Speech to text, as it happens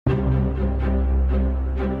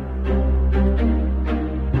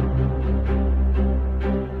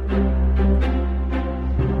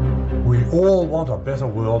all want a better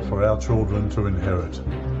world for our children to inherit.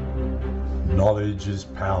 Knowledge is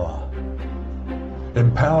power.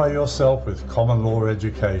 Empower yourself with common law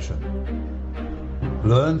education.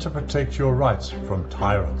 Learn to protect your rights from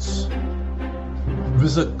tyrants.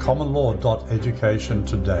 Visit commonlaw.education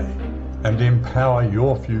today and empower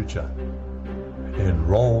your future.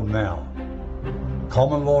 Enroll now.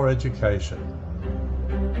 Common Law Education.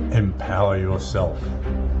 Empower yourself.